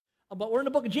But we're in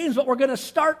the book of James, but we're going to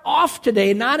start off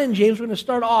today, not in James, we're going to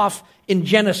start off in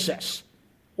Genesis,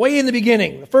 way in the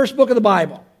beginning, the first book of the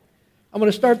Bible. I'm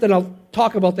going to start, then I'll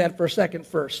talk about that for a second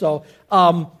first. So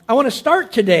I want to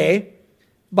start today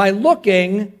by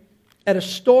looking at a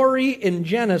story in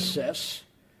Genesis,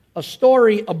 a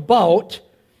story about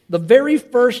the very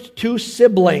first two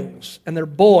siblings and their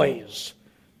boys.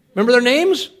 Remember their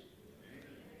names?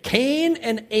 Cain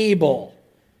and Abel.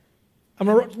 I'm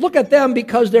going to look at them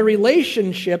because their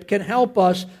relationship can help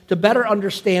us to better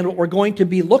understand what we're going to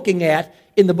be looking at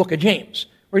in the book of James.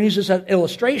 We're going to use this as an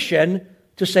illustration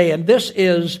to say, and this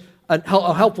is a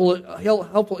helpful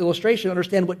illustration to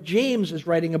understand what James is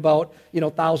writing about,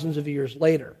 thousands of years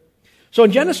later. So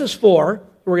in Genesis 4,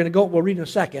 we'll read in a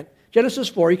second. Genesis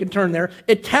 4, you can turn there.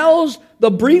 It tells the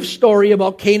brief story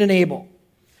about Cain and Abel.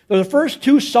 They're the first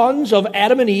two sons of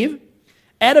Adam and Eve.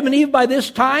 Adam and Eve by this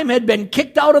time had been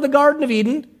kicked out of the Garden of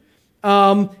Eden.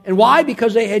 And why?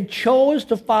 Because they had chose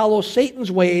to follow Satan's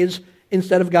ways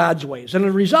instead of God's ways. And as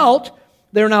a result,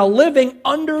 they're now living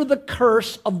under the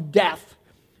curse of death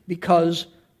because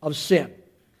of sin.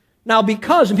 Now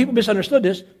and people misunderstand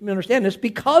this,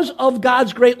 because of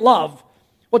God's great love,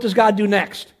 what does God do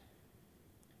next?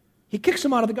 He kicks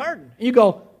them out of the garden. And you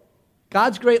go,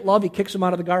 God's great love, he kicks them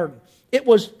out of the garden.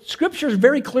 Scripture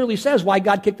very clearly says why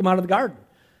God kicked them out of the garden.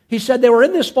 He said they were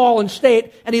in this fallen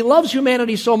state, and he loves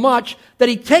humanity so much that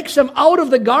he takes them out of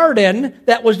the garden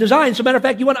that was designed. So, matter of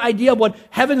fact, you want an idea of what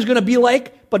heaven's going to be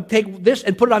like, but take this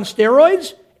and put it on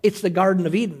steroids? It's the Garden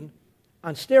of Eden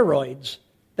on steroids.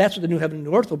 That's what the new heaven and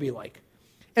new earth will be like.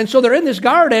 And so they're in this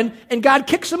garden, and God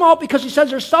kicks them out because he says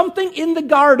there's something in the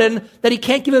garden that he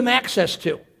can't give them access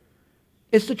to.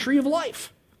 It's the tree of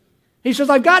life. He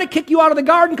says, I've got to kick you out of the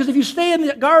garden because if you stay in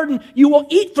the garden, you will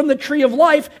eat from the tree of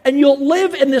life and you'll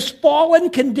live in this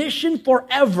fallen condition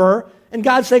forever. And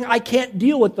God's saying, I can't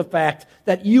deal with the fact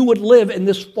that you would live in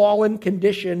this fallen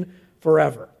condition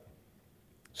forever.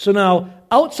 So now,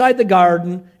 outside the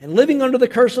garden and living under the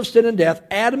curse of sin and death,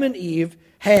 Adam and Eve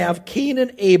have Cain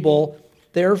and Abel,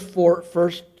 their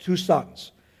first two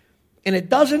sons. And it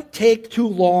doesn't take too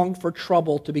long for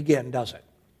trouble to begin, does it?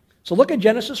 So look at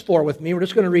Genesis 4 with me. We're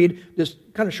just going to read this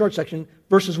kind of short section,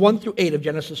 verses 1 through 8 of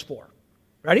Genesis 4.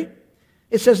 Ready?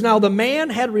 It says, Now the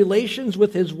man had relations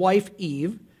with his wife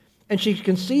Eve, and she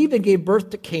conceived and gave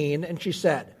birth to Cain, and she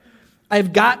said, I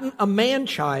have gotten a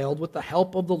man-child with the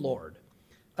help of the Lord.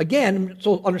 Again,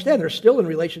 so understand, they're still in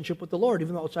relationship with the Lord,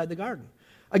 even though outside the garden.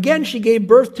 Again, she gave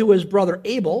birth to his brother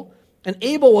Abel, and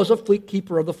Abel was a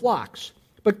keeper of the flocks,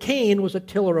 but Cain was a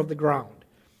tiller of the ground.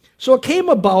 So it came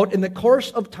about in the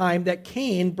course of time that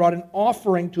Cain brought an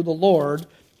offering to the Lord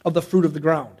of the fruit of the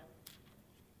ground.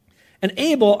 And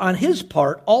Abel, on his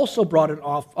part, also brought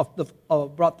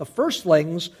brought the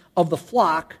firstlings of the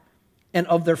flock and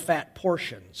of their fat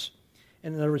portions.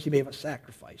 In other words, he made a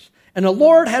sacrifice. And the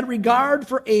Lord had regard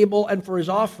for Abel and for his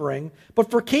offering, but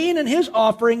for Cain and his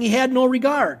offering he had no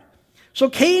regard.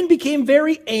 So Cain became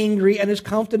very angry, and his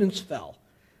countenance fell.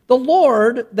 The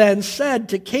Lord then said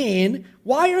to Cain,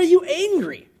 Why are you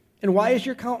angry? And why is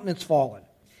your countenance fallen?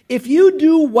 If you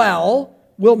do well,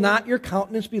 will not your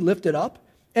countenance be lifted up?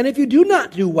 And if you do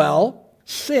not do well,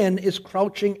 sin is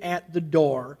crouching at the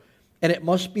door, and it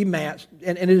must be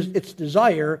its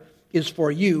desire is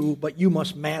for you, but you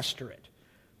must master it.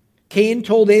 Cain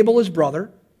told Abel his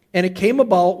brother, and it came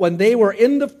about when they were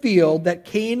in the field that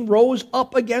Cain rose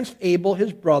up against Abel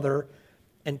his brother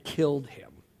and killed him.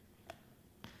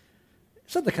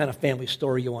 It's not the kind of family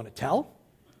story you want to tell.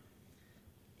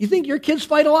 You think your kids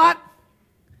fight a lot?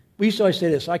 We used to always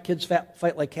say this, our kids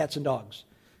fight like cats and dogs.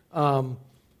 We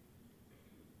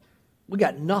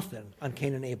got nothing on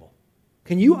Cain and Abel.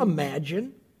 Can you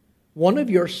imagine one of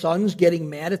your sons getting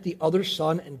mad at the other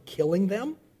son and killing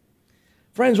them?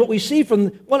 Friends, what we see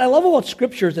what I love about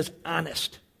Scripture is it's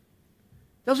honest.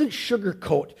 It doesn't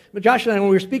sugarcoat. But Josh and I, when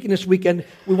we were speaking this weekend,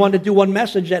 we wanted to do one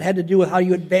message that had to do with how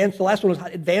you advance. The last one was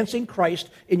advancing Christ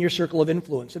in your circle of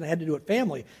influence, and it had to do with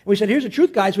family. And we said, here's the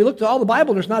truth, guys. We looked at all the Bible,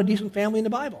 and there's not a decent family in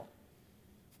the Bible.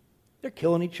 They're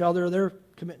killing each other. They're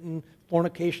committing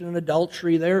fornication and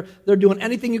adultery. They're doing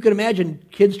anything you can imagine.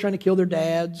 Kids trying to kill their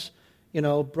dads.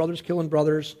 Brothers killing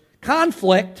brothers.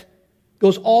 Conflict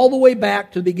goes all the way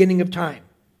back to the beginning of time.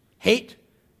 Hate,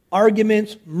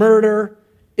 arguments, murder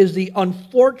is the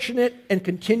unfortunate and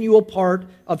continual part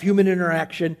of human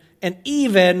interaction, and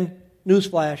even,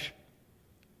 newsflash,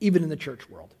 even in the church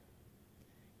world.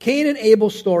 Cain and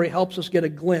Abel's story helps us get a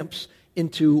glimpse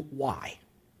into why.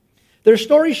 Their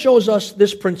story shows us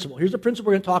this principle. Here's the principle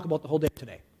we're going to talk about the whole day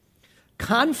today.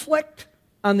 Conflict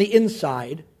on the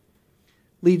inside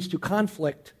leads to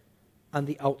conflict on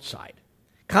the outside.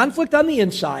 Conflict on the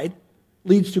inside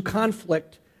leads to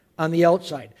conflict on the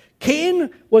outside. Cain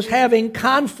was having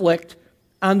conflict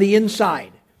on the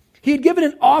inside. He had given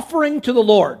an offering to the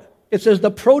Lord. It says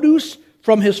the produce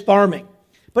from his farming.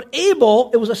 But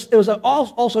Abel, it was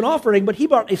also an offering, but he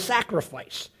brought a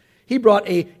sacrifice. He brought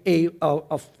a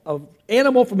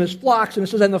animal from his flocks, and it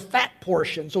says, and the fat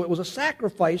portion. So it was a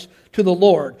sacrifice to the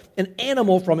Lord, an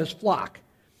animal from his flock.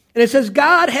 And it says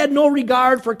God had no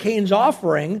regard for Cain's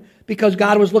offering because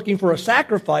God was looking for a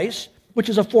sacrifice, which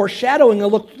is a foreshadowing, a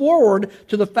look forward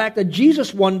to the fact that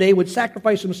Jesus one day would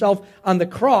sacrifice himself on the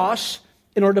cross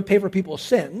in order to pay for people's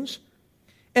sins.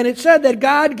 And it said that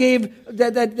God gave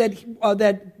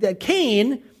that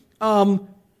Cain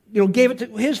gave it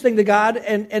to his thing to God,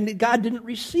 and God didn't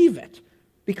receive it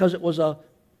because it was a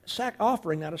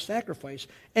offering, not a sacrifice.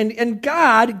 And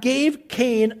God gave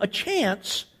Cain a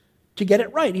chance to get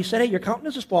it right. He said, hey, your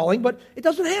countenance is falling, but it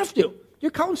doesn't have to. Your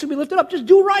countenance can be lifted up. Just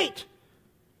do right.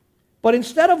 But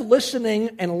instead of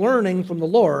listening and learning from the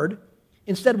Lord,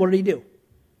 instead, what did he do?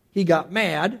 He got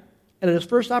mad, and at his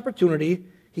first opportunity,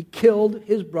 he killed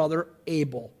his brother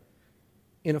Abel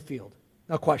in a field.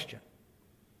 Now, question.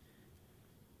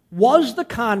 Was the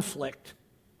conflict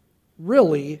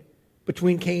really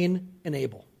between Cain and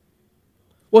Abel?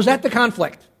 Was that the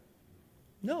conflict?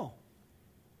 No.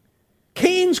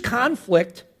 Cain's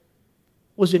conflict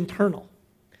was internal.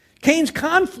 Cain's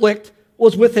conflict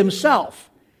was with himself.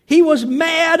 He was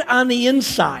mad on the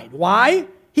inside. Why?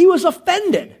 He was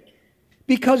offended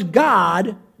because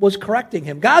God was correcting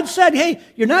him. God said, hey,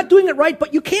 you're not doing it right,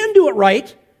 but you can do it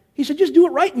right. He said, just do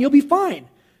it right and you'll be fine.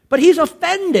 But he's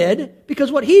offended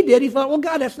because what he did, he thought, well,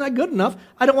 God, that's not good enough.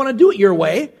 I don't want to do it your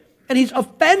way. And he's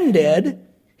offended.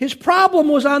 His problem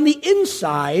was on the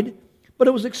inside, but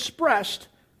it was expressed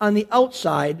on the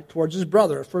outside towards his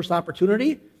brother. First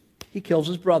opportunity, he kills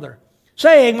his brother,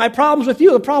 saying, my problem's with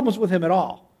you, the problem's with him at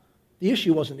all. The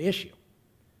issue wasn't the issue.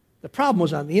 The problem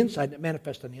was on the inside that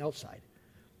manifested on the outside.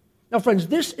 Now, friends,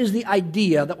 this is the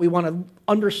idea that we want to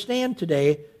understand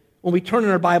today when we turn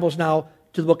in our Bibles now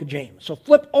to the book of James. So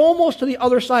flip almost to the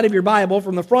other side of your Bible,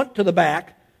 from the front to the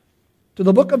back, to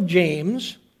the book of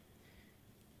James,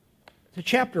 to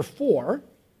chapter 4,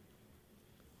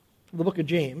 the book of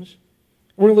James.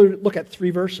 We're going to look at 3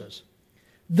 verses.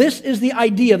 This is the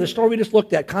idea, the story we just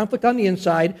looked at. Conflict on the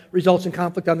inside results in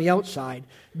conflict on the outside.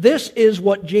 This is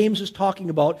what James is talking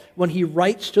about when he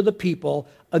writes to the people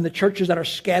in the churches that are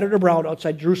scattered around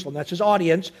outside Jerusalem. That's his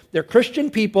audience. They're Christian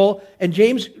people. And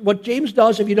what James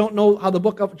does, if you don't know how the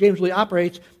book of James really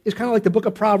operates, is kind of like the book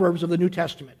of Proverbs of the New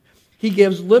Testament. He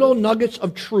gives little nuggets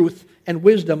of truth and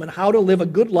wisdom on how to live a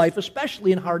good life,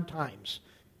 especially in hard times,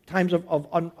 times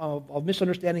of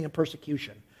misunderstanding and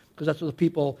persecution, because that's what the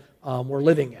people were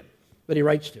living in, that he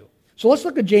writes to. So let's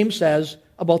look at what James says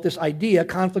about this idea,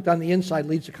 conflict on the inside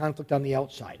leads to conflict on the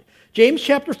outside. James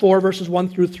chapter 4, verses 1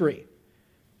 through 3.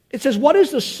 It says, what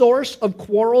is the source of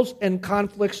quarrels and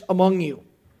conflicts among you?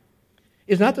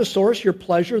 Is not the source your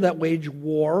pleasure that wage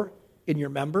war in your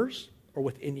members, or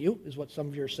within you, is what some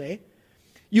of you say?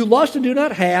 You lust and do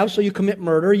not have, so you commit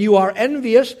murder. You are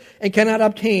envious and cannot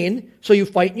obtain, so you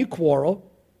fight and you quarrel.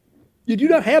 You do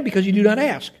not have because you do not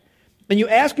ask. And you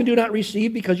ask and do not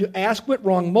receive because you ask with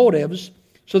wrong motives,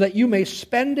 so that you may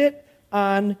spend it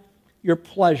on your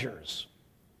pleasures.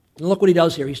 And look what he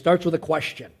does here. He starts with a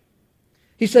question.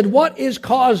 He said, what is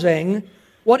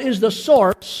the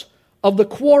source of the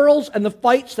quarrels and the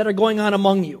fights that are going on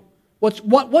among you?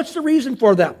 What's the reason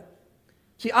for them?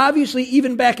 See, obviously,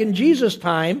 even back in Jesus'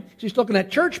 time, he's looking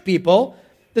at church people,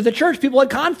 that the church people had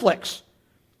conflicts.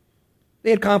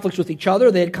 They had conflicts with each other.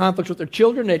 They had conflicts with their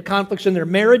children. They had conflicts in their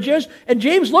marriages. And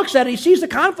James looks at it. He sees the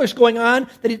conflicts going on,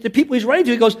 the people he's writing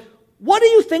to. He goes, what do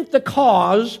you think the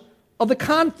cause of the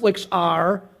conflicts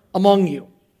are among you?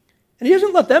 And he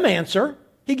doesn't let them answer.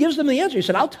 He gives them the answer. He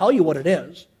said, I'll tell you what it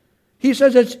is. He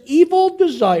says it's evil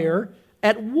desire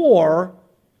at war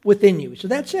within you. So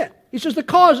that's it. He says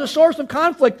the source of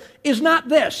conflict is not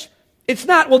this. It's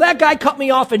not, well, that guy cut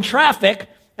me off in traffic,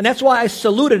 and that's why I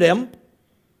saluted him.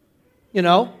 You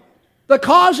know, the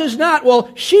cause is not,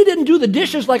 well, she didn't do the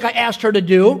dishes like I asked her to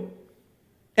do,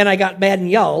 and I got mad and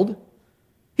yelled.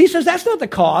 He says that's not the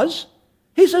cause.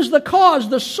 He says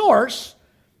the source,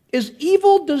 is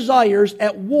evil desires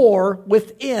at war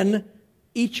within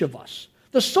each of us.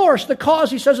 The source, the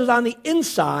cause, he says, is on the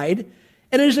inside,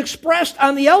 and it is expressed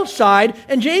on the outside.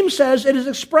 And James says it is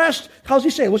expressed, how's he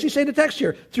say? What's he say in the text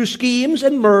here? Through schemes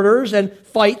and murders and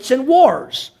fights and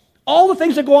wars. All the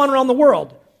things that go on around the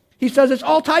world. He says it's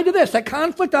all tied to this. That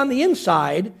conflict on the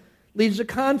inside leads to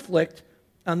conflict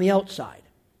on the outside.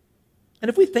 And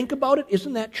if we think about it,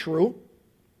 isn't that true?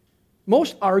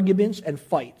 most arguments and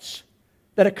fights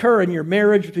that occur in your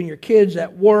marriage, between your kids,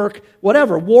 at work,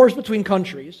 whatever, wars between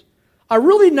countries, are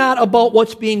really not about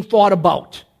what's being thought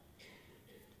about.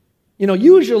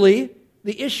 Usually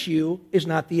the issue is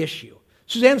not the issue.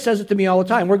 Suzanne says it to me all the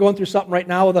time. We're going through something right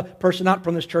now with a person not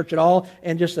from this church at all,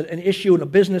 and just an issue in a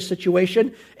business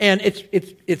situation, and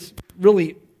it's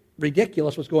really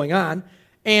ridiculous what's going on.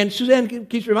 And Suzanne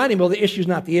keeps reminding me, well, the issue's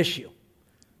not the issue.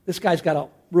 This guy's got a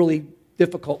really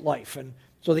difficult life, and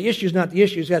so the issue's not the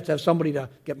issue. He's got to have somebody to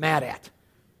get mad at.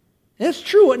 And it's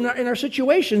true in our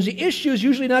situations. The issue is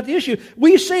usually not the issue.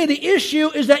 We say the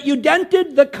issue is that you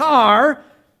dented the car,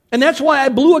 and that's why I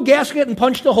blew a gasket and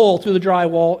punched a hole through the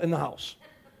drywall in the house.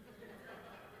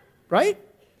 Right?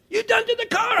 You dented the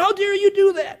car. How dare you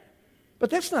do that? But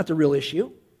that's not the real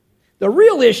issue. The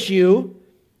real issue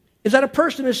is that a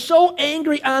person is so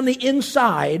angry on the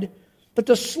inside that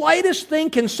the slightest thing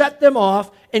can set them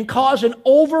off and cause an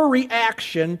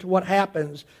overreaction to what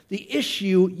happens. The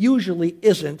issue usually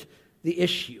isn't the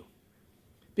issue,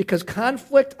 because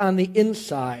conflict on the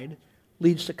inside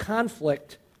leads to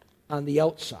conflict on the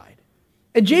outside.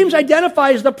 And James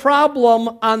identifies the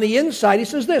problem on the inside. He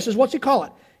says this is, what's he call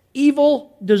it?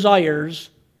 Evil desires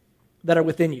that are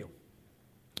within you.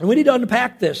 And we need to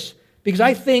unpack this, because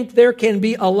I think there can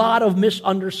be a lot of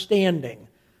misunderstanding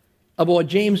about what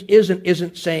James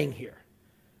isn't saying here.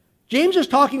 James is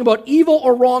talking about evil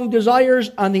or wrong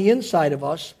desires on the inside of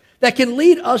us that can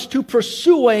lead us to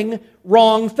pursuing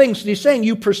wrong things. So he's saying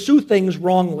you pursue things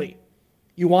wrongly.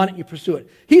 You want it, you pursue it.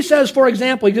 He says, for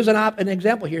example, he gives an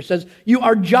example here. He says, you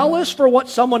are jealous for what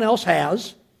someone else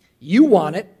has. You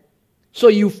want it, so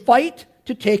you fight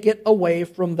to take it away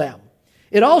from them.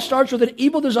 It all starts with an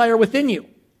evil desire within you.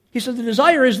 He says the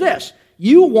desire is this.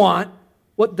 You want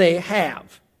what they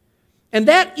have. And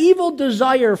that evil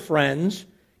desire, friends,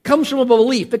 comes from a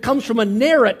belief. It comes from a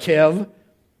narrative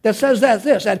that says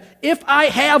that if I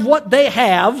have what they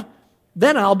have,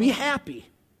 then I'll be happy.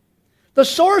 The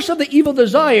source of the evil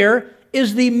desire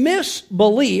is the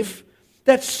misbelief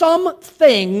that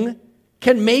something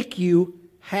can make you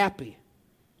happy.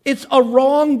 It's a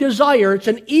wrong desire. It's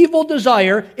an evil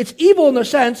desire. It's evil in the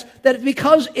sense that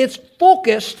because it's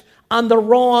focused on the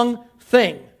wrong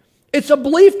thing. It's a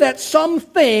belief that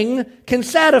something can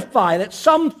satisfy, that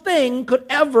some event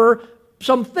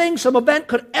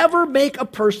could ever make a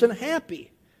person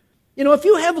happy. If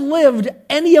you have lived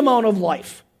any amount of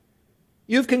life,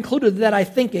 you've concluded that my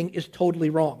thinking is totally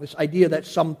wrong. This idea that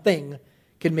something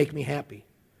can make me happy.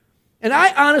 And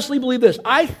I honestly believe this.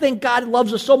 I think God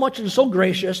loves us so much and is so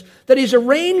gracious that He's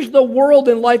arranged the world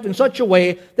and life in such a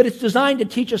way that it's designed to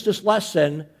teach us this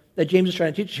lesson that James is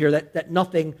trying to teach us here,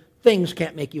 that things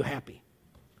can't make you happy.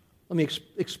 Let me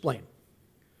explain.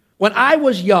 When I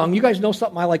was young, you guys know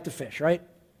something, I like to fish, right?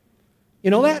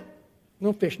 You know that? I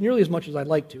don't fish nearly as much as I'd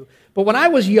like to. But when I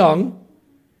was young,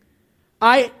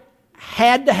 I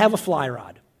had to have a fly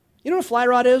rod. You know what a fly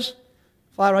rod is?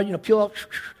 Fly rod, peel out.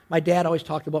 My dad always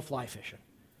talked about fly fishing.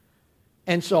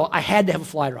 And so I had to have a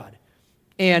fly rod.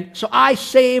 And so I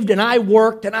saved and I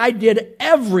worked and I did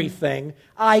everything.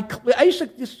 I used to,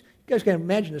 you guys can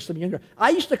imagine this, some younger. I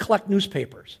used to collect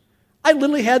newspapers. I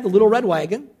literally had the little red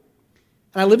wagon,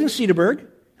 and I lived in Cedarburg.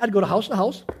 I'd go to house,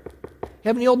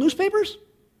 have any old newspapers?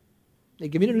 They'd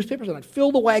give me the newspapers, and I'd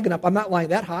fill the wagon up. I'm not lying,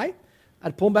 that high.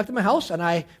 I'd pull them back to my house, and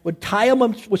I would tie them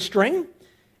with string.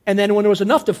 And then when there was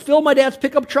enough to fill my dad's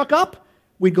pickup truck up,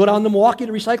 we'd go down to Milwaukee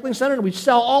to the recycling center, and we'd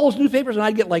sell all those newspapers, and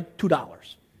I'd get like $2 or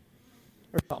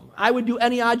something. I would do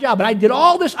any odd job. And I did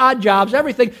all this odd jobs,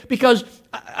 everything, because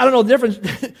I don't know the difference.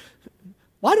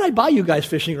 Why did I buy you guys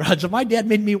fishing rods? My dad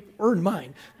made me earn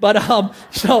mine. But I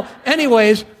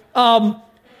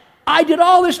did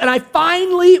all this, and I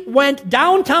finally went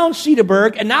downtown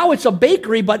Cedarburg, and now it's a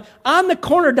bakery, but on the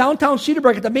corner downtown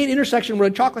Cedarburg at the main intersection where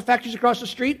the chocolate factory's across the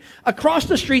street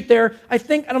there, I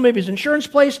don't know, maybe it's an insurance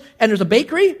place, and there's a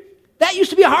bakery. That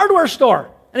used to be a hardware store.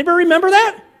 Anybody remember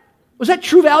that? Was that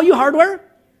True Value hardware?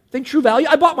 Think True Value?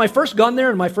 I bought my first gun there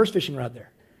and my first fishing rod there.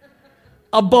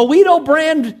 A Boito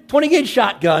brand 20-gauge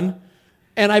shotgun,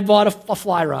 and I bought a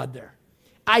fly rod there.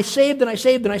 I saved and I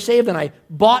saved and I saved, and I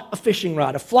bought a fishing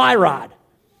rod, a fly rod.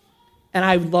 And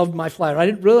I loved my fly rod. I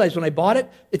didn't realize when I bought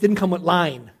it, it didn't come with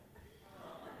line.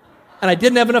 And I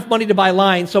didn't have enough money to buy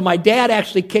line, so my dad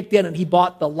actually kicked in and he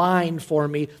bought the line for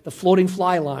me, the floating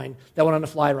fly line that went on the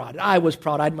fly rod. And I was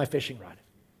proud. I had my fishing rod.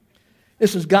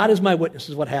 God is my witness,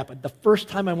 is what happened. The first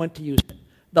time I went to use it,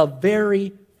 the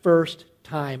very first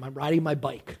time I'm riding my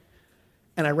bike,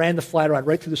 and I ran the fly rod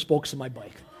right through the spokes of my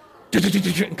bike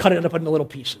and cut it up into little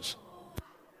pieces.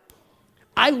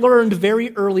 I learned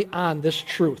very early on this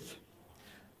truth,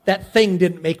 that thing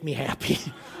didn't make me happy.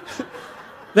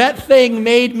 That thing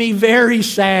made me very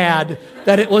sad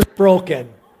that it was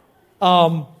broken.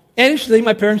 And interestingly,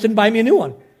 my parents didn't buy me a new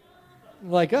one.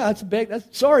 Like, that's big.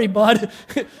 Sorry, bud.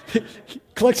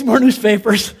 Collect some more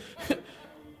newspapers.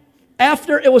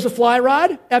 After it was a fly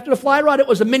rod. After the fly rod, it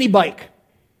was a mini bike.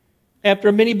 After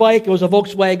a mini bike, it was a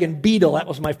Volkswagen Beetle. That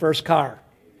was my first car.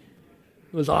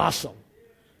 It was awesome.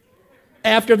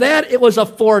 After that, it was a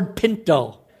Ford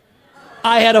Pinto.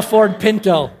 I had a Ford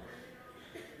Pinto.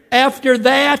 After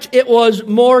that, it was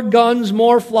more guns,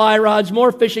 more fly rods,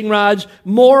 more fishing rods,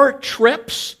 more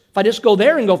trips. If I just go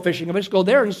there and go fishing, if I just go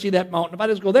there and see that mountain, if I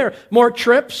just go there, more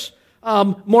trips,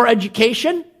 more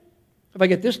education. If I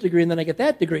get this degree and then I get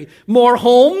that degree. More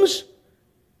homes,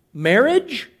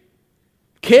 marriage,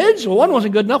 kids. Well, one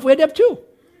wasn't good enough. We had to have two.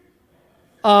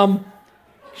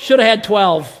 Should have had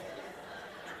 12.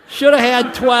 Should have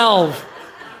had 12.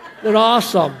 They're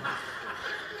awesome.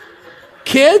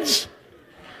 Kids.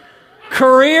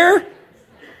 Career,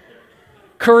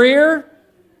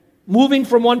 moving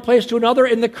from one place to another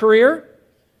in the career.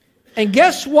 And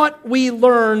guess what we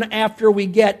learn after we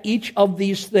get each of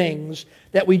these things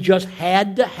that we just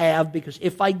had to have, because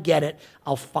if I get it,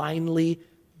 I'll finally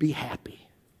be happy.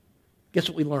 Guess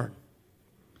what we learn?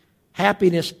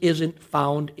 Happiness isn't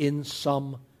found in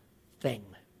something.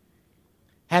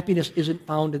 Happiness isn't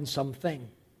found in something.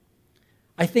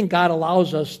 I think God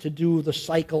allows us to do the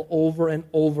cycle over and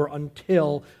over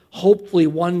until hopefully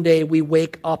one day we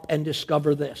wake up and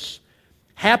discover this.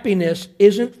 Happiness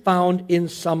isn't found in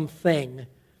something.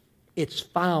 It's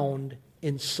found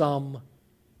in someone.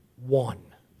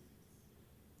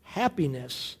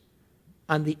 Happiness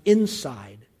on the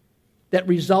inside that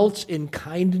results in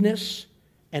kindness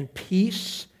and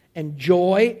peace and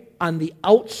joy on the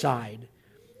outside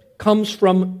comes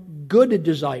from good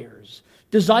desires.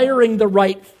 Desiring the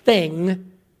right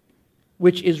thing,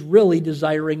 which is really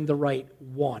desiring the right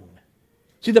one.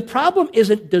 See, the problem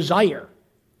isn't desire.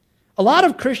 A lot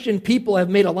of Christian people have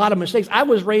made a lot of mistakes. I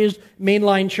was raised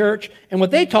mainline church, and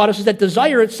what they taught us is that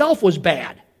desire itself was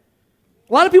bad.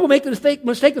 A lot of people make the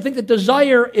mistake to think that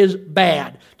desire is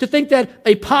bad, to think that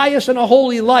a pious and a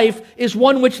holy life is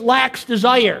one which lacks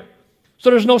desire. So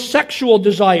there's no sexual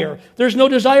desire. There's no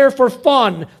desire for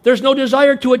fun. There's no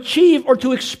desire to achieve or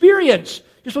to experience.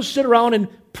 You're supposed to sit around and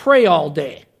pray all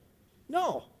day.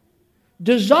 No.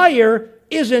 Desire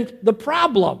isn't the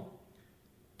problem.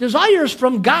 Desire is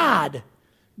from God.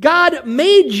 God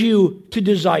made you to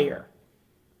desire.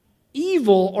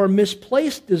 Evil or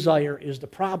misplaced desire is the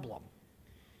problem.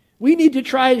 We need to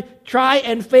try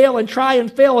and fail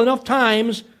enough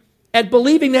times at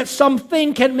believing that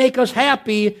something can make us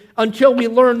happy until we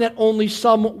learn that only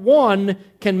someone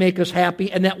can make us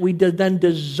happy, and that we then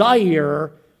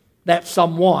desire that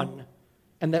someone,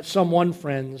 and that someone,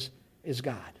 friends, is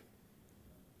God.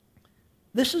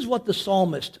 This is what the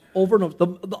psalmist,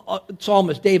 the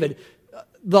psalmist David,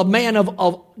 the man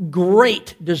of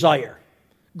great desire,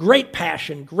 great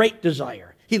passion, great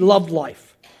desire. He loved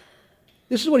life.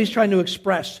 This is what he's trying to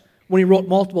express when he wrote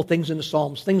multiple things in the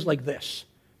Psalms, things like this.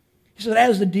 He said,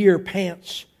 as the deer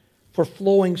pants for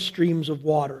flowing streams of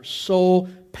water, so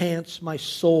pants my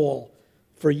soul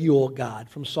for you, O God,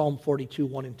 from Psalm 42,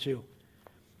 1 and 2.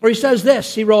 Or he says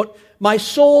this, he wrote, my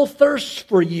soul thirsts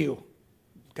for you,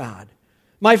 God.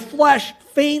 My flesh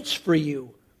faints for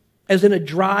you, as in a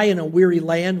dry and a weary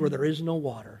land where there is no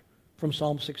water, from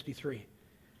Psalm 63.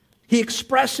 He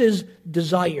expresses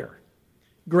desire,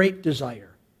 great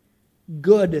desire,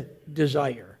 good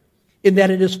desire, in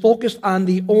that it is focused on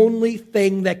the only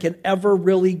thing that can ever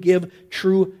really give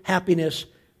true happiness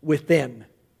within.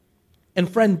 And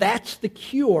friend, that's the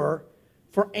cure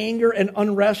for anger and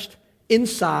unrest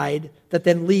inside that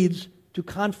then leads to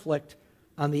conflict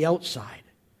on the outside.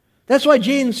 That's why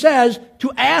James says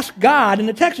to ask God, in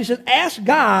the text he says, ask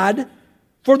God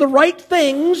for the right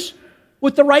things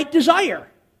with the right desire.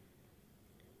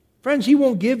 Friends, he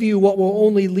won't give you what will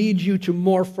only lead you to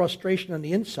more frustration on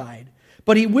the inside,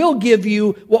 but he will give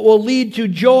you what will lead to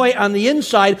joy on the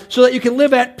inside so that you can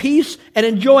live at peace and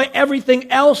enjoy everything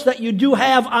else that you do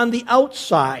have on the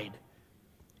outside.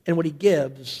 And what he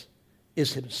gives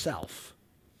is himself.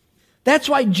 That's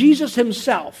why Jesus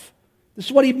himself, this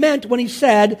is what he meant when he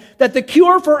said that the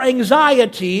cure for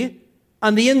anxiety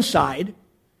on the inside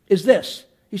is this.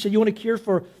 He said, you want a cure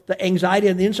for the anxiety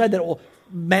on the inside that will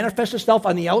manifest itself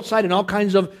on the outside in all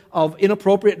kinds of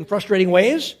inappropriate and frustrating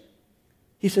ways?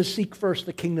 He says, seek first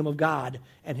the kingdom of God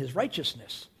and his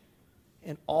righteousness,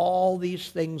 and all these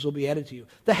things will be added to you.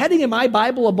 The heading in my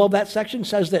Bible above that section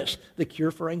says this, the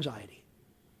cure for anxiety.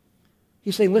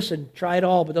 He's saying, listen, try it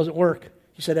all, but it doesn't work.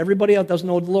 He said, everybody else doesn't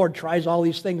know the Lord, tries all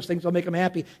these things will make them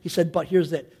happy. He said, but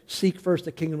here's it, seek first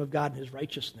the kingdom of God and his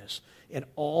righteousness, and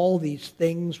all these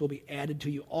things will be added to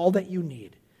you, all that you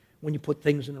need when you put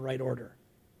things in the right order.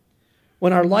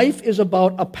 When our life is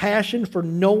about a passion for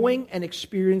knowing and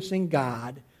experiencing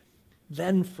God,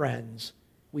 then, friends,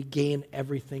 we gain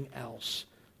everything else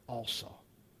also.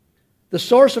 The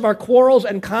source of our quarrels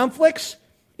and conflicts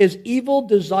is evil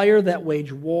desire that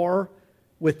wage war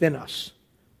within us.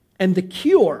 And the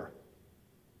cure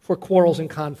for quarrels and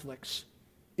conflicts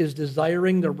is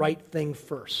desiring the right thing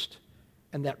first.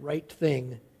 And that right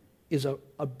thing is an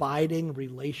abiding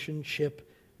relationship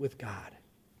with God.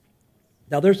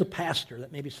 Now, there's a pastor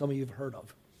that maybe some of you have heard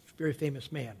of, a very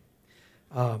famous man,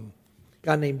 a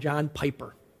guy named John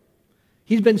Piper.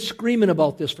 He's been screaming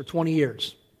about this for 20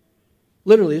 years.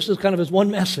 Literally, this is kind of his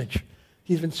one message.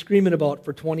 He's been screaming about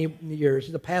for 20 years.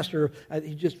 He's a pastor,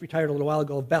 he just retired a little while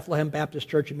ago, of Bethlehem Baptist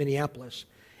Church in Minneapolis.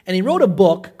 And he wrote a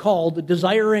book called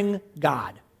Desiring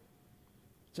God.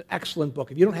 It's an excellent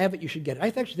book. If you don't have it, you should get it. I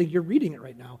actually think you're reading it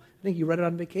right now. I think you read it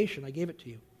on vacation. I gave it to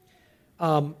you.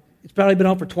 It's probably been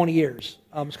out for 20 years.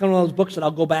 It's kind of one of those books that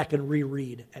I'll go back and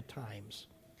reread at times.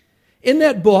 In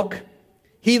that book,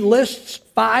 he lists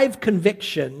 5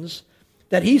 convictions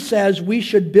that he says we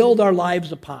should build our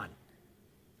lives upon.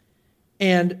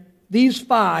 And these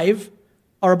 5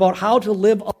 are about how to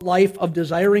live a life of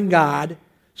desiring God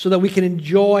so that we can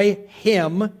enjoy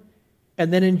him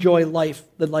and then enjoy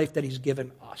the life that he's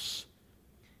given us.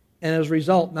 And as a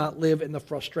result, not live in the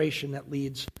frustration that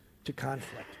leads to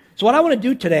conflict. So what I want to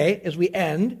do today as we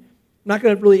end, I'm not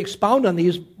going to really expound on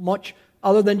these much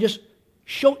other than just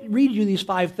read you these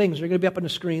 5 things. They're going to be up on the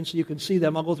screen so you can see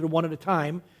them. I'll go through one at a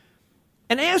time.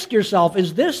 And ask yourself,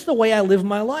 is this the way I live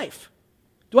my life?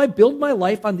 Do I build my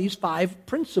life on these 5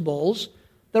 principles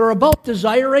that are about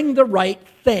desiring the right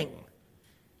thing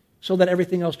so that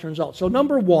everything else turns out? So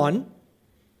number 1,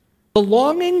 the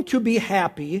longing to be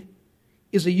happy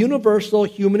is a universal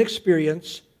human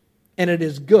experience, and it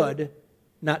is good,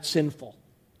 not sinful.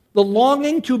 The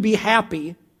longing to be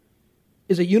happy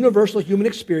is a universal human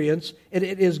experience, and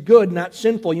it is good, not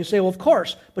sinful. And you say, well, of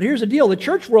course, but here's the deal. The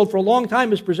church world for a long time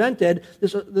has presented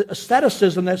this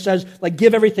asceticism that says, like,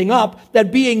 give everything up,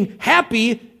 that being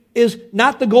happy is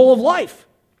not the goal of life.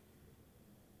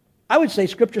 I would say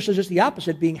Scripture says just the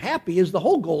opposite. Being happy is the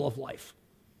whole goal of life.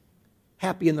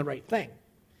 Happy in the right thing.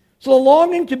 So the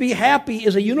longing to be happy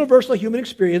is a universal human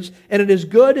experience, and it is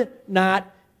good, not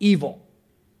evil.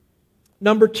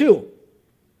 Number 2,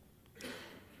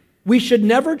 we should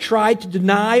never try to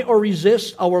deny or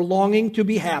resist our longing to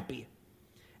be happy,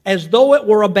 as though it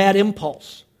were a bad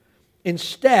impulse.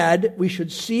 Instead, we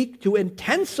should seek to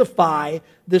intensify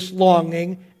this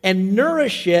longing and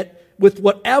nourish it with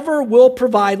whatever will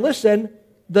provide, listen,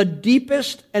 the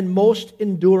deepest and most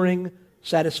enduring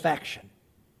satisfaction.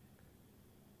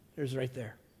 There's right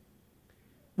there.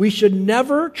 We should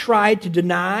never try to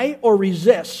deny or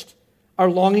resist our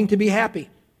longing to be happy,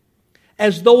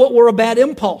 as though it were a bad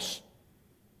impulse.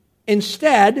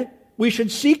 Instead, we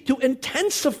should seek to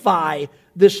intensify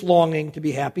this longing to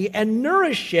be happy and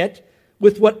nourish it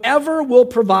with whatever will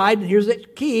provide, and here's the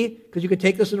key, because you could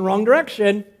take this in the wrong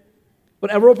direction,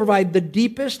 whatever will provide the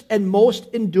deepest and most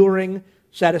enduring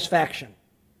satisfaction.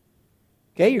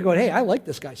 Okay, you're going, hey, I like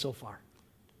this guy so far.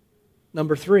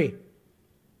 Number 3,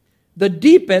 the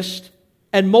deepest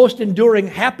and most enduring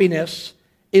happiness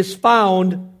is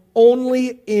found only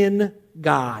in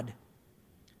God.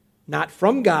 Not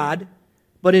from God,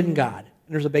 but in God.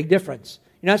 And there's a big difference.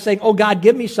 You're not saying, oh, God,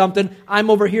 give me something. I'm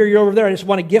over here, you're over there. I just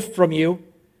want a gift from you.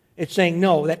 It's saying,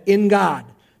 no, that in God.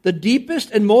 The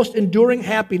deepest and most enduring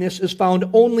happiness is found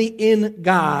only in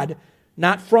God,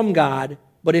 not from God,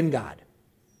 but in God.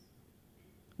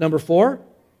 Number 4,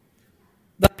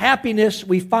 the happiness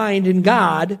we find in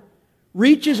God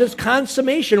reaches its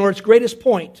consummation or its greatest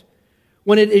point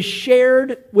when it is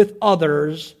shared with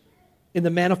others in the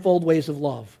manifold ways of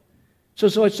love.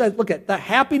 So it says, look at the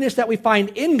happiness that we find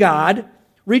in God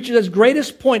reaches its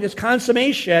greatest point, its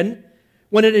consummation,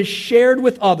 when it is shared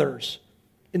with others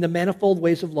in the manifold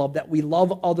ways of love, that we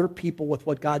love other people with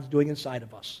what God's doing inside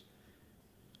of us.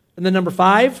 And then number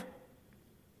 5,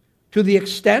 to the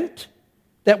extent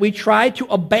that we try to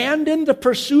abandon the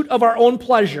pursuit of our own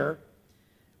pleasure,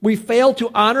 we fail to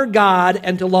honor God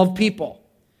and to love people.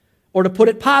 Or to put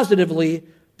it positively,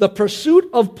 the pursuit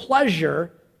of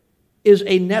pleasure is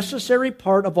a necessary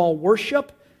part of all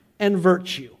worship and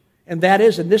virtue. And that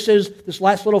is, and this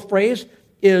last little phrase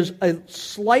is a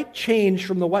slight change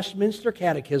from the Westminster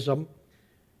Catechism.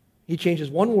 He changes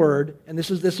one word, and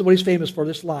this is what he's famous for,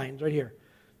 this line right here.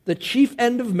 The chief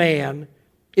end of man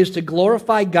is to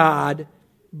glorify God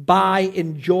by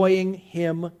enjoying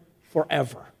Him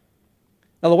forever.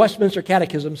 Now, the Westminster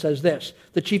Catechism says this: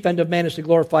 the chief end of man is to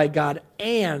glorify God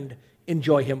and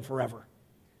enjoy Him forever.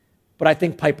 But I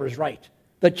think Piper's right.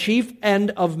 The chief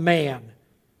end of man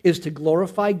is to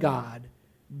glorify God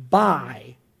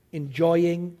by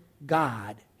enjoying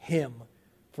God, Him,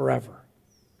 forever.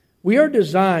 We are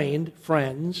designed,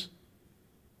 friends,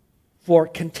 for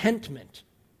contentment,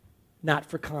 not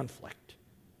for conflict.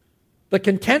 The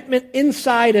contentment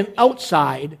inside and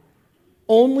outside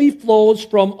only flows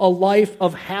from a life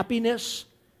of happiness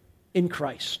in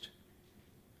Christ.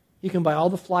 You can buy all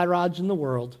the fly rods in the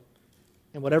world,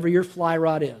 and whatever your fly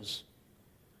rod is,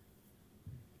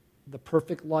 the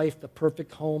perfect life, the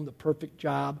perfect home, the perfect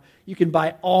job, you can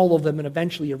buy all of them, and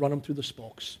eventually you run them through the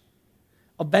spokes.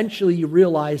 Eventually you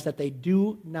realize that they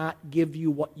do not give you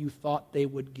what you thought they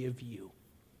would give you.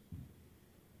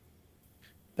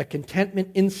 The contentment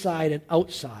inside and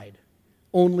outside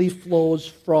only flows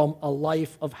from a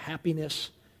life of happiness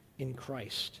in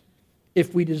Christ.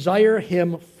 If we desire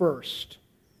Him first,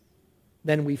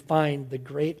 then we find the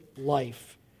great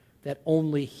life that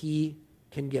only He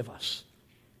can give us.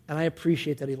 And I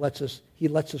appreciate that He lets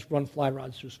us run fly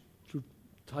rods through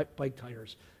bike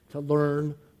tires to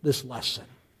learn this lesson.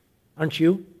 Aren't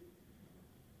you? You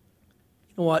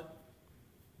know what?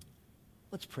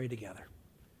 Let's pray together.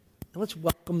 And let's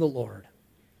welcome the Lord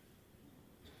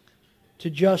to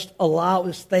just allow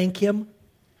us, thank Him,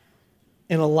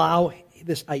 and allow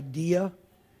this idea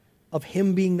of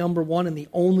Him being number one and the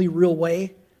only real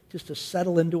way just to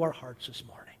settle into our hearts this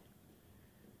morning.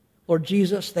 Lord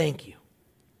Jesus, thank You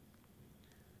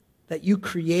that You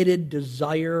created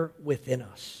desire within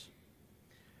us.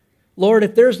 Lord,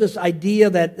 if there's this idea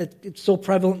that it's so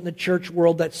prevalent in the church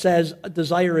world that says a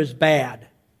desire is bad,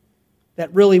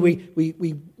 that really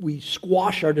we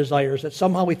squash our desires, that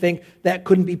somehow we think that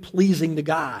couldn't be pleasing to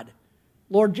God.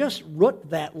 Lord, just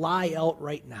root that lie out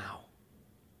right now.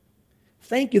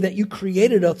 Thank You that You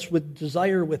created us with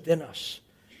desire within us.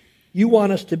 You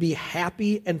want us to be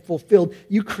happy and fulfilled.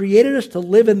 You created us to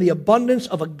live in the abundance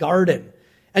of a garden.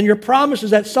 And Your promise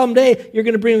is that someday You're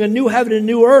going to bring a new heaven and a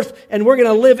new earth, and we're going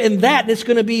to live in that, and it's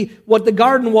going to be what the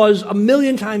garden was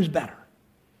 1,000,000 times better.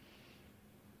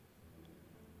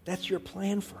 That's Your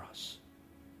plan for us.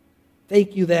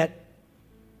 Thank You that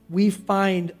we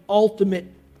find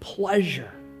ultimate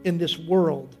pleasure in this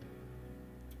world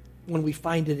when we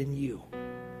find it in You.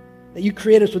 That You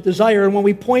create us with desire, and when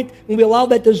we allow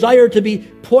that desire to be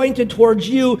pointed towards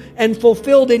You and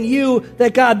fulfilled in You,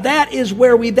 that God, that is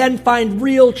where we then find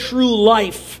real, true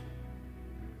life.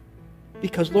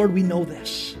 Because Lord, we know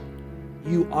this.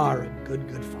 You are a good,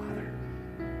 good Father.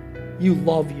 You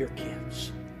love Your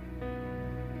kids.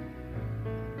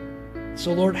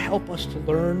 So Lord, help us to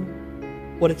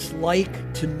learn what it's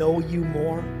like to know You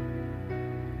more.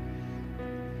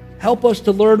 Help us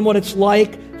to learn what it's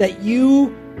like that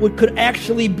You could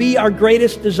actually be our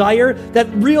greatest desire, that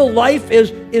real life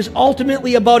is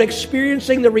ultimately about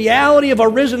experiencing the reality of a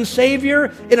risen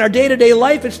Savior in our day-to-day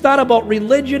life. It's not about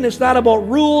religion. It's not about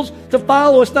rules to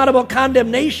follow. It's not about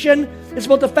condemnation. It's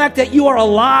about the fact that You are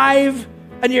alive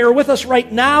and You're with us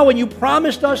right now, and You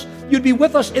promised us You'd be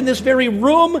with us in this very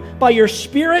room by Your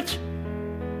Spirit,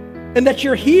 and that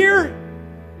You're here,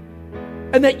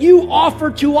 and that You offer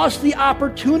to us the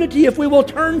opportunity, if we will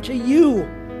turn to You,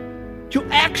 to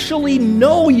actually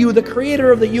know You, the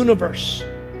Creator of the universe.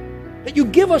 That You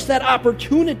give us that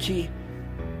opportunity,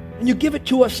 and You give it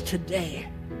to us today.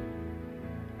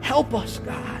 Help us,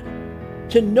 God,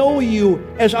 to know You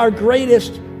as our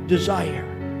greatest desire.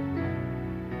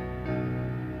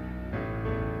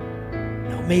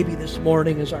 Now maybe this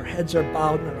morning, as our heads are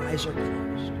bowed and our eyes are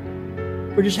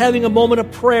closed, we're just having a moment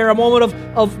of prayer, a moment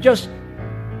of just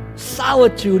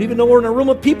solitude, even though we're in a room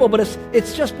of people, but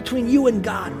it's just between you and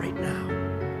God right now.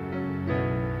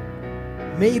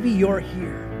 Maybe you're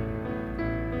here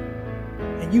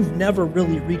and you've never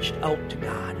really reached out to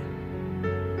God.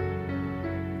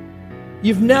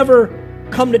 You've never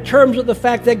come to terms with the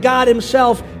fact that God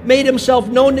himself made himself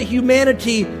known to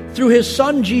humanity through his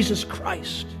Son, Jesus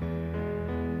Christ.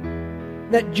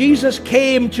 That Jesus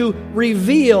came to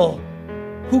reveal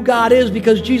who God is,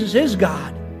 because Jesus is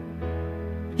God.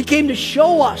 He came to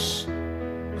show us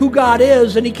who God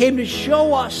is, and he came to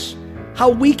show us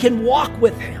how we can walk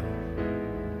with him.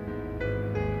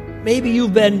 Maybe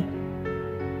you've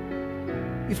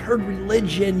heard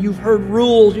religion, you've heard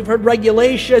rules, you've heard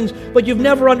regulations, but you've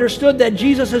never understood that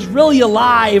Jesus is really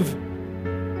alive.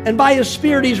 And by his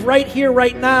Spirit, he's right here,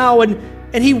 right now, and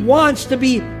he wants to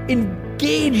be in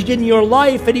engaged in your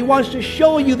life, and He wants to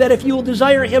show you that if you will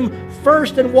desire Him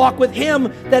first and walk with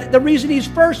Him, that the reason He's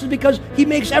first is because He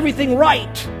makes everything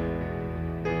right.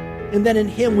 And then in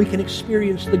Him we can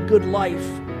experience the good life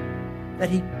that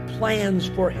He plans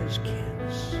for His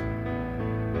kids.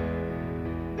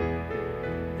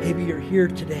 Maybe you're here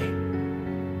today.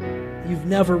 You've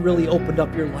never really opened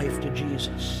up your life to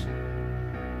Jesus.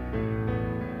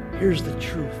 Here's the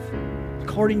truth.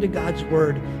 According to God's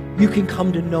Word, you can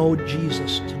come to know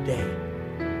Jesus today.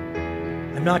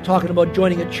 I'm not talking about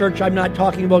joining a church. I'm not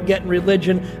talking about getting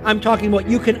religion. I'm talking about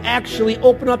you can actually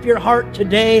open up your heart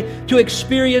today to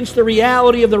experience the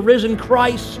reality of the risen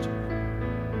Christ.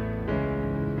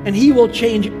 And He will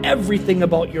change everything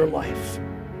about your life.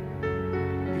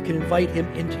 You can invite Him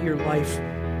into your life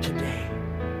today.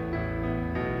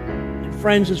 And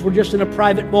friends, as we're just in a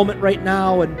private moment right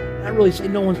now, and I really say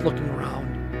no one's looking around.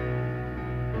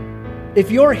 If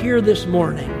you're here this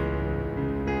morning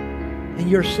and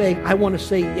you're saying, I want to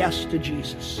say yes to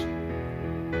Jesus.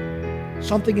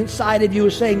 Something inside of you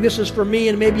is saying, this is for me,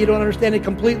 and maybe you don't understand it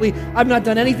completely. I've not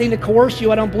done anything to coerce you.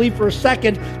 I don't believe for a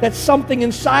second that something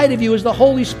inside of you is the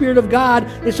Holy Spirit of God.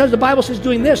 It says, the Bible says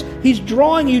doing this, He's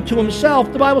drawing you to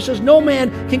Himself. The Bible says no man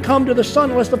can come to the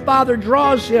Son unless the Father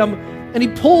draws him, and He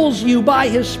pulls you by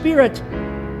His Spirit.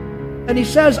 And He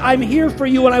says, I'm here for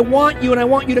you, and I want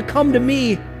you to come to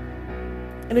me.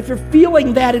 And if you're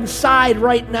feeling that inside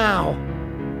right now,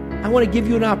 I want to give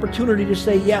you an opportunity to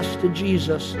say yes to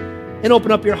Jesus and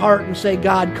open up your heart and say,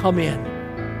 God, come in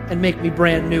and make me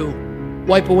brand new.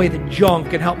 Wipe away the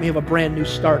junk and help me have a brand new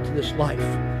start to this life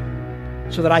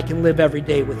so that I can live every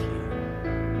day with you.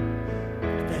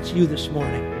 If that's you this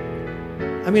morning,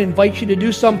 I'm going to invite you to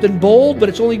do something bold, but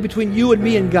it's only between you and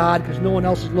me and God because no one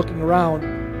else is looking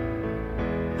around.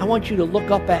 I want you to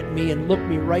look up at me and look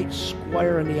me right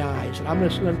square in the eyes. And I'm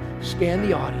just going to scan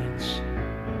the audience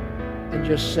and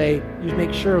just say, just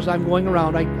make sure as I'm going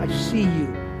around, I see you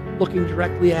looking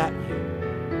directly at you.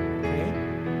 Okay?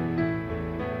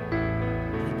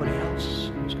 Anybody else?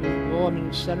 I'm just going to go. I'm in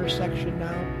the center section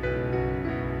now.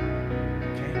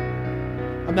 Okay.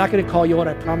 I'm not going to call you out.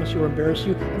 I promise you or embarrass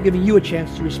you. I'm giving you a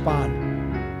chance to respond.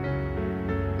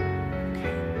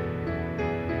 Okay.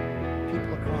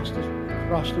 People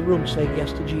across the room saying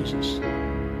yes to Jesus.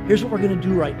 Here's what we're going to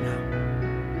do right now.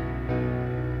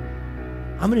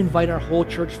 I'm going to invite our whole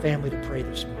church family to pray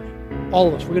this morning. All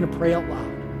of us. We're going to pray out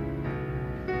loud.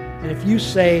 And if you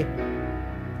say,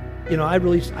 you know, I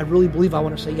really believe I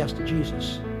want to say yes to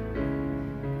Jesus,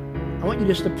 I want you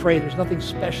just to pray. There's nothing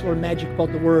special or magic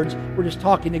about the words. We're just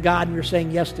talking to God and you're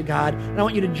saying yes to God. And I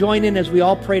want you to join in as we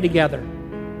all pray together.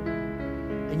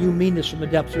 And you mean this from the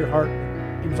depths of your heart.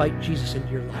 Invite Jesus into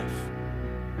your life.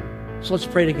 So let's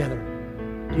pray together.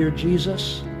 Dear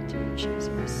Jesus,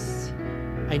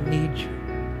 I need you.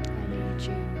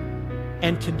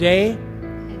 And today,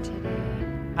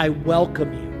 I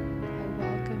welcome you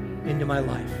into my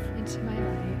life.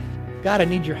 God, I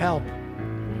need your help.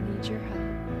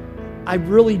 I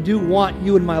really do want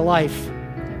you in my life.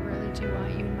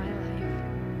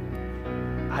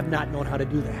 I've not known how to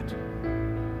do that.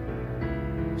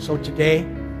 So today,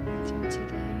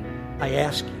 I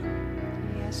ask you,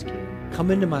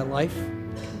 come into my life.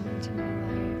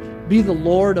 Be the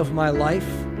Lord of my life.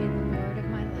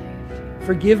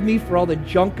 Forgive me for all the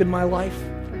junk in my life.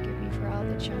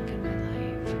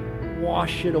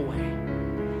 Wash it away.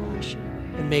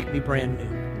 And make me brand new.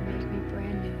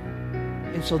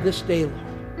 And so this day,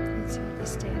 Lord,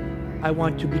 I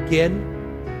want to begin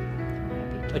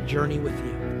a journey with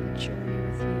you.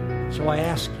 So I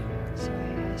ask you,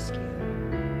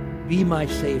 be my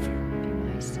Savior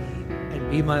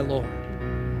and be my Lord.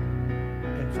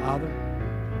 And Father,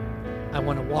 I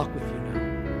want to walk with you now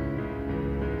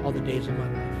all the days of my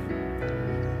life.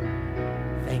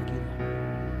 Thank you, Lord.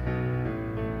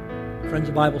 Friends,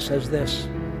 the Bible says this.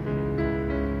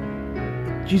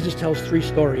 Jesus tells 3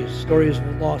 stories. Stories of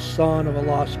a lost son, of a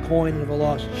lost coin, and of a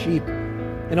lost sheep.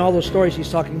 In all those stories,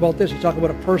 he's talking about this. He's talking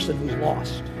about a person who's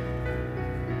lost.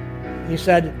 And he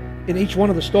said, in each one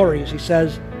of the stories, he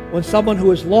says, when someone who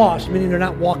is lost, meaning they're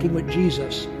not walking with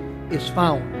Jesus, is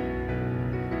found,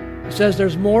 he says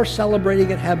there's more celebrating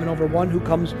in heaven over one who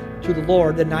comes to the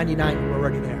Lord than 99 who are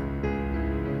already there.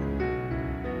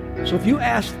 So if you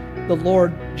ask the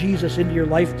Lord Jesus into your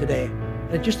life today,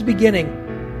 and at just the beginning,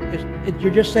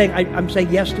 you're just saying, I'm saying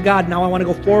yes to God, now I want to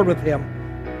go forward with Him.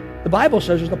 The Bible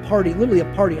says there's a party, literally a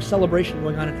party, a celebration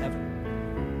going on in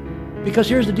heaven. Because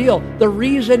here's the deal. The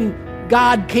reason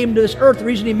God came to this earth, the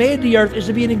reason He made the earth is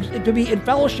to be in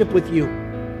fellowship with you.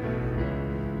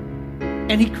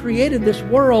 And He created this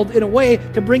world in a way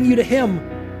to bring you to Him.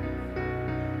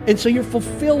 And so you're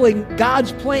fulfilling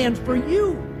God's plan for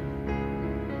you.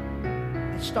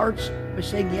 It starts by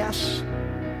saying yes.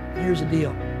 And here's the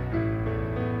deal.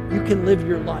 You can live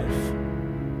your life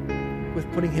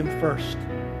with putting Him first.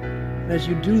 And as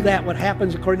you do that, what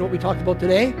happens, according to what we talked about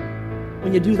today,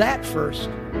 when you do that first,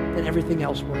 then everything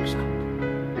else works out.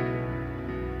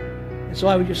 And so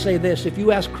I would just say this. If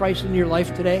you ask Christ into your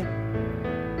life today,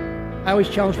 I always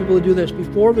challenge people to do this.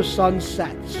 Before the sun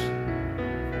sets,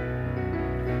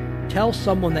 tell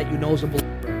someone that you know is a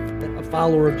believer, a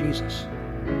follower of Jesus.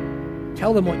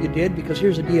 Tell them what you did, because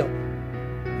here's the deal.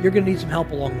 You're going to need some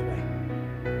help along the way.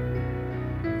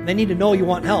 They need to know you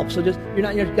want help. So you're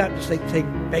not just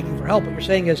begging for help. What you're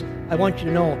saying is, I want you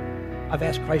to know I've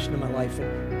asked Christ into my life,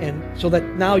 and so that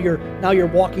now you're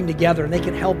walking together, and they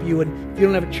can help you. And if you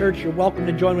don't have a church, you're welcome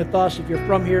to join with us. If you're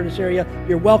from here in this area,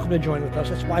 you're welcome to join with us.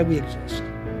 That's why we exist,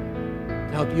 to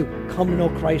help you come to know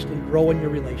Christ and grow in your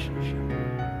relationship.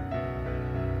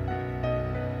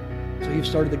 So you've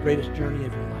started the greatest journey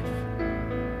of your life.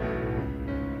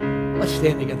 Let's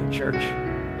stand together, church.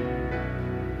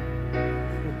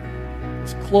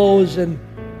 Let's close in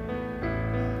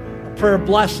a prayer of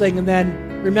blessing, and then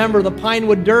remember, the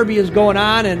Pinewood Derby is going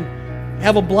on, and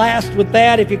have a blast with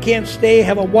that. If you can't stay,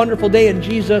 have a wonderful day in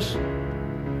Jesus.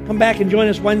 Come back and join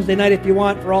us Wednesday night if you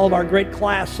want for all of our great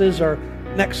classes, or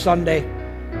next Sunday.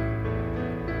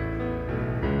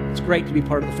 It's great to be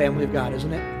part of the family of God,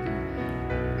 isn't it?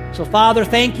 So, Father,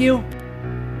 thank you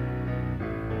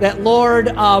that, Lord,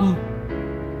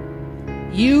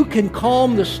 you can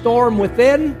calm the storm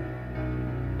within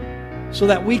so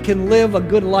that we can live a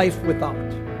good life without.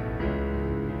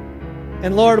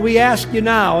 And Lord, we ask you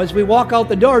now, as we walk out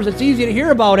the doors, it's easy to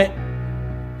hear about it,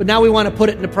 but now we want to put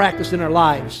it into practice in our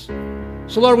lives.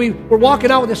 So Lord, we're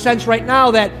walking out with a sense right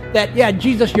now that yeah,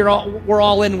 Jesus, we're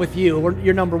all in with you.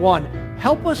 You're number one.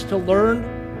 Help us to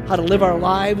learn how to live our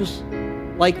lives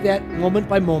like that, moment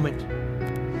by moment,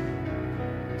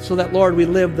 so that, Lord, we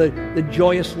live the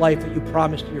joyous life that you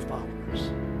promised to your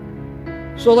followers.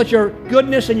 So let your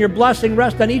goodness and your blessing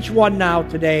rest on each one now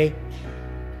today.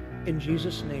 In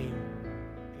Jesus' name.